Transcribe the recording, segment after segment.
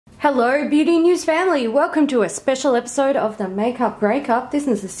Hello Beauty News family, welcome to a special episode of the Makeup Breakup. This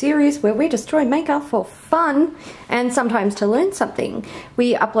is a series where we destroy makeup for fun and sometimes to learn something.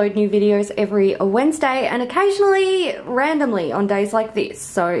 We upload new videos every Wednesday and occasionally randomly on days like this.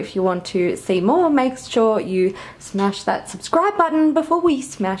 So if you want to see more, make sure you smash that subscribe button before we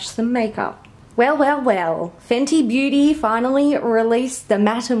smash some makeup. Well, Fenty Beauty finally released the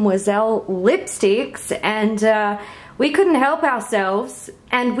Mattemoiselle lipsticks and we couldn't help ourselves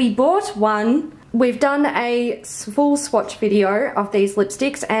and we bought one. We've done a full swatch video of these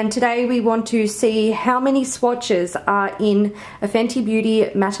lipsticks and today we want to see how many swatches are in a Fenty Beauty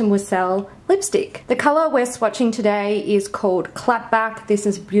Mattemoiselle lipstick. The colour we're swatching today is called Clapback. This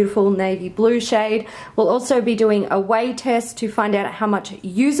is a beautiful navy blue shade. We'll also be doing a weigh test to find out how much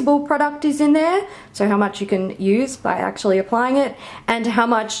usable product is in there, so how much you can use by actually applying it, and how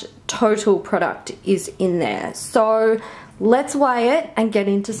much total product is in there. So let's weigh it and get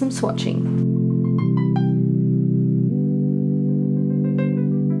into some swatching.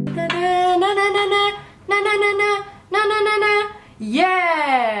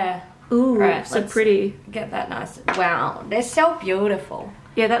 Yeah! Ooh, right, so pretty. Get that nice. Wow, they're so beautiful.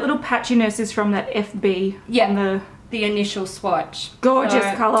 Yeah, that little patchiness is from that FB. Yeah, the initial swatch. Gorgeous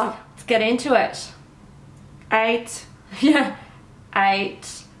colour. Let's get into it. 8. Yeah.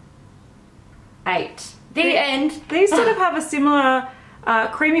 8. The end. These sort of have a similar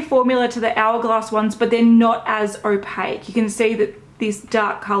creamy formula to the Hourglass ones, but they're not as opaque. You can see that this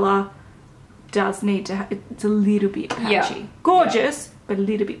dark colour does need to have, it's a little bit patchy. Yeah. Gorgeous, yeah, but a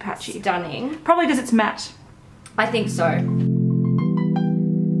little bit patchy. Stunning. Probably because it's matte. I think so.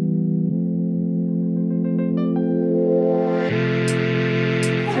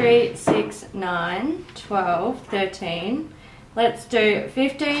 3, 6, 9, 12, 13. Let's do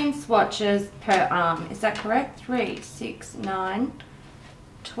 15 swatches per arm. Is that correct? 3, 6, 9,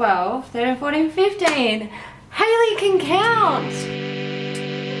 12, 13, 14, 15. Hayley can count!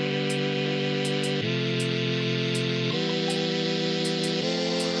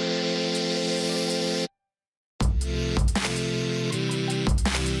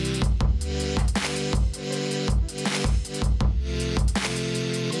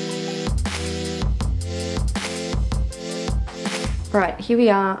 Right, here we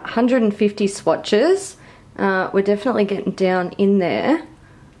are, 150 swatches. We're definitely getting down in there.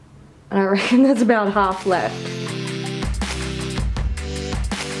 And I reckon there's about half left.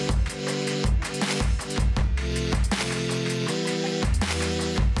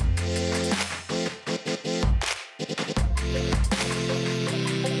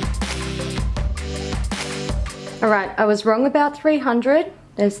 Alright, I was wrong about 300.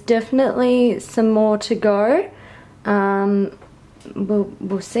 There's definitely some more to go.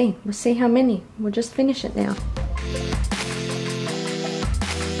 We'll see. We'll see how many. We'll just finish it now.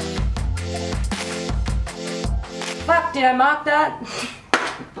 Fuck, did I mark that?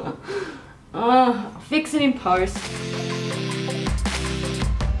 Oh, I'll fix it in post.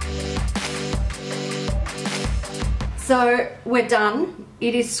 So we're done.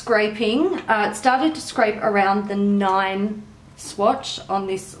 It is scraping. It started to scrape around the 9 swatch on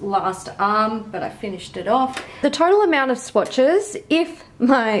this last arm, but I finished it off. The total amount of swatches, if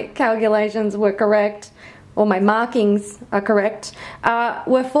my calculations were correct or my markings are correct,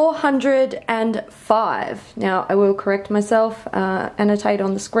 were 405. Now I will correct myself, annotate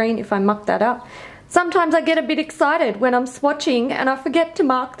on the screen if I muck that up. Sometimes I get a bit excited when I'm swatching and I forget to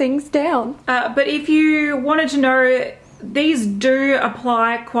mark things down. But if you wanted to know, these do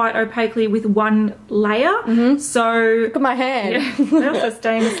apply quite opaquely with one layer. So look at my hand. Yeah, they're also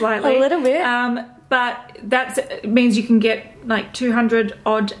staining slightly. A little bit. But that means you can get like 200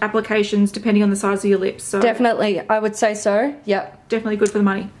 odd applications depending on the size of your lips. So definitely, I would say so. Yep. Definitely good for the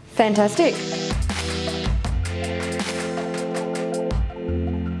money. Fantastic.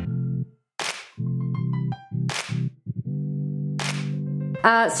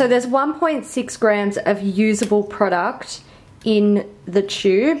 So there's 1.6 grams of usable product in the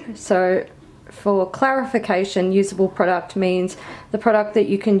tube. So for clarification, usable product means the product that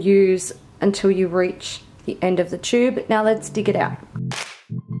you can use until you reach the end of the tube. Now let's dig it out.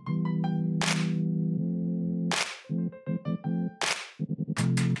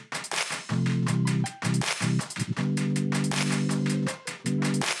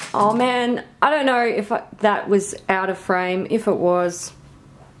 Oh man, I don't know if that was out of frame. If it was,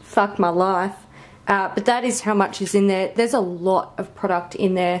 fuck my life. But that is how much is in there. There's a lot of product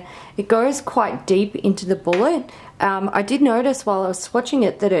in there. It goes quite deep into the bullet. I did notice while I was swatching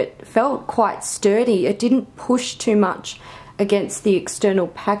it that it felt quite sturdy. It didn't push too much against the external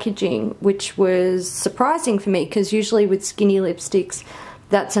packaging, which was surprising for me because usually with skinny lipsticks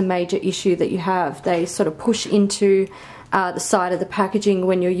that's a major issue that you have. They sort of push into the side of the packaging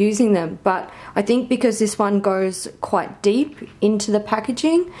when you're using them, but I think because this one goes quite deep into the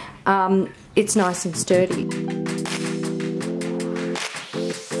packaging, it's nice and sturdy.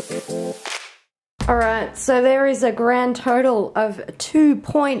 Alright, so there is a grand total of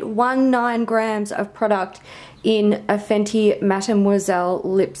 2.19 grams of product in a Fenty Mattemoiselle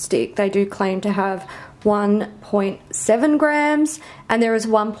lipstick. They do claim to have 1.7 grams, and there is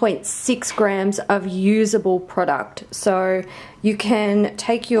 1.6 grams of usable product. So you can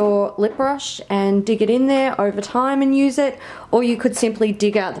take your lip brush and dig it in there over time and use it, or you could simply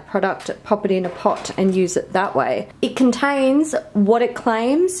dig out the product, pop it in a pot and use it that way. It contains what it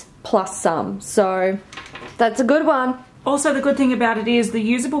claims plus some, so that's a good one. Also, the good thing about it is the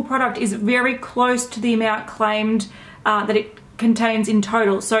usable product is very close to the amount claimed that it contains in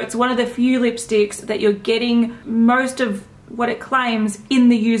total. So it's one of the few lipsticks that you're getting most of what it claims in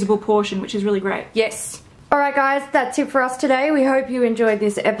the usable portion, which is really great. Yes. Alright guys, that's it for us today. We hope you enjoyed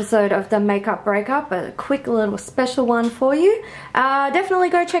this episode of the Makeup Breakup, a quick little special one for you. Definitely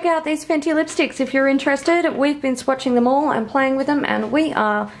go check out these Fenty lipsticks if you're interested. We've been swatching them all and playing with them, and we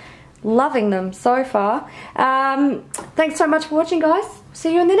are loving them so far. Thanks so much for watching, guys.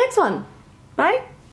 See you in the next one. Bye.